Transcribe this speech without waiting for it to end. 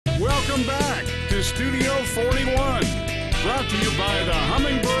Welcome back to Studio 41, brought to you by the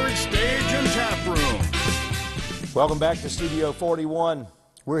Hummingbird Stage and Taproom. Welcome back to Studio 41.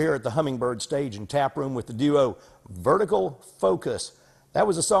 We're here at the Hummingbird Stage and Taproom with the duo Vertical Focus. That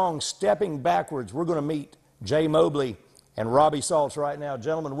was the song Stepping Backwards. We're going to meet Jay Mobley and Robbie Saltz right now.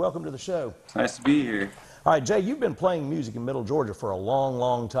 Gentlemen, welcome to the show. It's nice to be here. All right, Jay, you've been playing music in Middle Georgia for a long,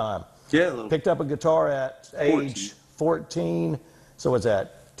 long time. Yeah, a little. Picked up a guitar at age 14. So what's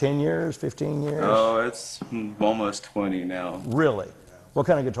that, 10 years, 15 years? Oh, it's almost 20 now. Really? What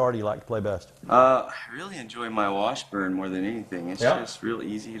kind of guitar do you like to play best? I really enjoy my Washburn more than anything. It's Yeah. just real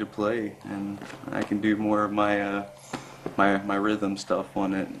easy to play, and I can do more of my my rhythm stuff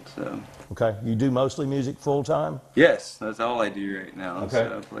on it. So. Okay, you do mostly music full time? Yes, that's all I do right now. Okay.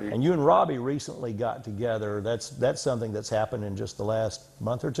 So I play. And you and Robbie recently got together. That's something that's happened in just the last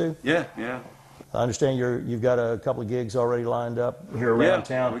month or two? Yeah, yeah. I understand you've got a couple of gigs already lined up here around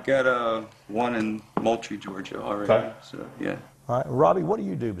town. We got one in Moultrie, Georgia already. Okay. So yeah. All right, Robbie, what do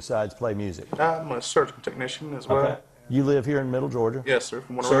you do besides play music? I'm a surgical technician as well. Okay. You live here in Middle Georgia? Yes, sir.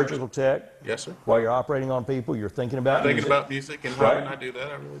 From Surgical tech? Yes, sir. While you're operating on people, you're thinking about Thinking music? about music and how can I do that?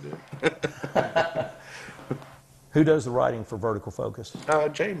 I really do. Who does the writing for Vertical Focus?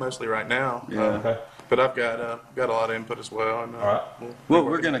 Jay mostly right now. Yeah. Okay. But I've got a lot of input as well. And, All right. Well,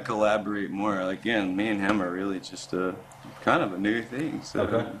 we're gonna collaborate more. Like, again, me and him are really just kind of a new thing. So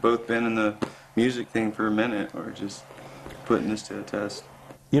Okay. we've both been in the music thing for a minute, or just putting this to a test.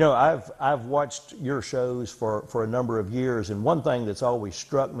 You know, I've watched your shows for a number of years, and one thing that's always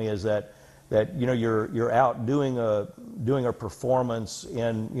struck me is that you know you're out doing a performance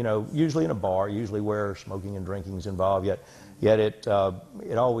in, you know, usually in a bar, usually where smoking and drinking is involved. Yet it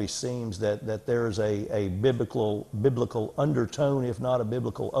always seems that there's a biblical undertone, if not a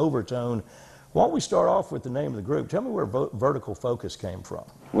biblical overtone. Why don't we start off with the name of the group? Tell me where Vertical Focus came from.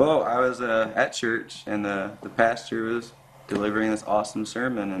 Well, I was at church, and the pastor was delivering this awesome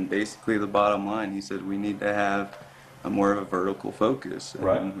sermon, and basically the bottom line, he said we need to have more of a vertical focus, and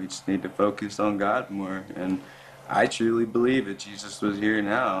Right. we just need to focus on God more. And I truly believe if Jesus was here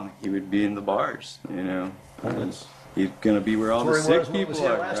now, he would be in the bars, you know. He's going to be where all the That's where he sick was when he was people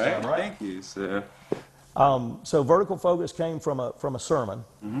here are, last right? time, right? Thank you. So Vertical Focus came from a sermon.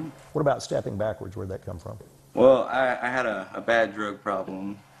 Mm-hmm. What about Stepping Backwards? Where'd that come from? Well, I had a bad drug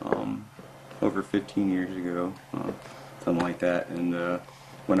problem over 15 years ago, something like that. And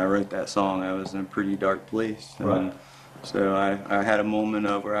when I wrote that song, I was in a pretty dark place. And Right. So I had a moment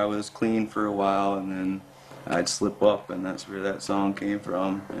of where I was clean for a while, and then I'd slip up, and that's where that song came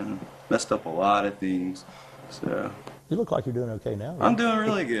from, and messed up a lot of things. So You look like you're doing okay now. Right? I'm doing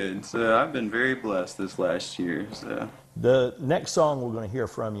really good. So I've been very blessed this last year. So The next song we're going to hear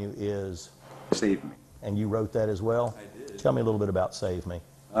from you is, save me. and you wrote that as well? I did. Tell me a little bit about Save Me.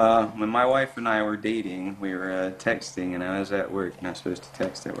 When my wife and I were dating, we were texting, and I was at work. Not supposed to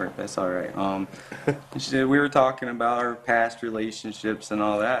text at work. That's all right. We were talking about our past relationships and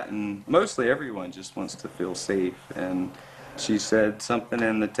all that, and mostly everyone just wants to feel safe. And she said something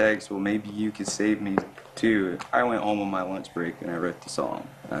in the text, well, maybe you could save me too. I went home on my lunch break, and I wrote the song.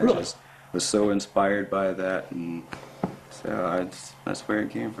 I Really? just was so inspired by that, and so that's where it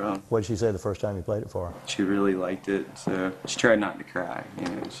came from. What did she say the first time you played it for her? She really liked it, so she tried not to cry, you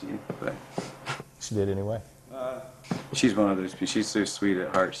know. But She did anyway. she's one of those people. She's so sweet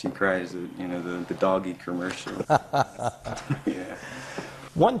at heart. She cries at, you know, the doggy commercial. Yeah.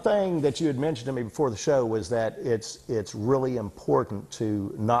 One thing that you had mentioned to me before the show was that it's really important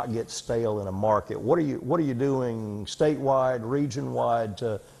to not get stale in a market. What are you doing statewide, region-wide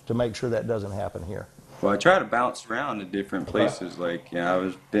to make sure that doesn't happen here? Well, I try to bounce around to different places. Like, yeah,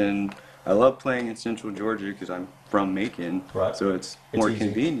 I love playing in Central Georgia because I'm from Macon, Right. so it's It's more easy.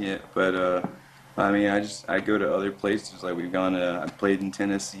 convenient. But I mean, I go to other places. Like I played in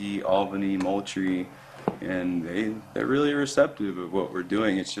Tennessee, Albany, Moultrie, and they're really receptive of what we're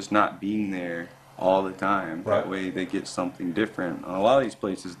doing. It's just not being there all the time. Right. That way they get something different. A lot of these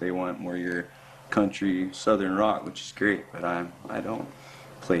places they want more your country, southern rock, which is great. But I don't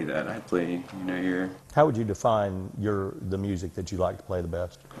play that. I play, you know, your. How would you define the music that you like to play the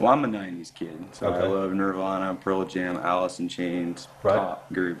best? Well, I'm a '90s kid, so Okay. I love Nirvana, Pearl Jam, Alice in Chains, Right.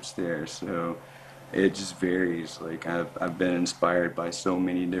 pop groups there. So it just varies. Like I've been inspired by so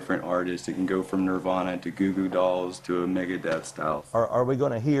many different artists. It can go from Nirvana to Goo Goo Dolls to a Megadeth style. Are we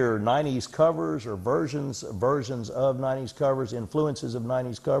going to hear 90s covers or versions of 90s covers, influences of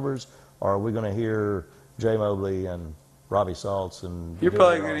 90s covers, or are we going to hear Jay Mobley and Robbie Saltz and You're do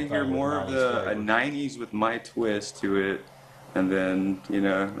probably their own going to hear thing with more of 90s a flavor? '90s with my twist to it, and then, you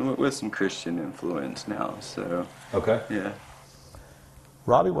know, with some Christian influence now. So Okay. yeah.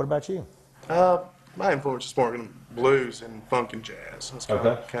 Robbie, what about you? My influence is more in blues and funk and jazz. That's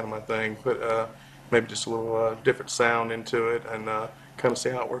kind of my thing. But maybe just a little different sound into it and kind of see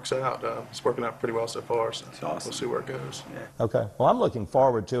how it works out. It's working out pretty well so far, so That's awesome. we'll see where it goes. Yeah. Okay. Well, I'm looking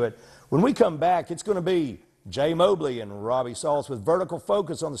forward to it. When we come back, it's going to be Jay Mobley and Robbie Saltz with Vertical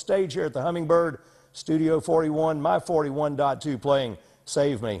Focus on the stage here at the Hummingbird, Studio 41, My 41.2 playing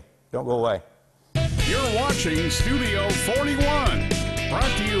Save Me. Don't go away. You're watching Studio 41,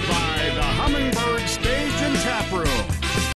 brought to you by the Hummingbird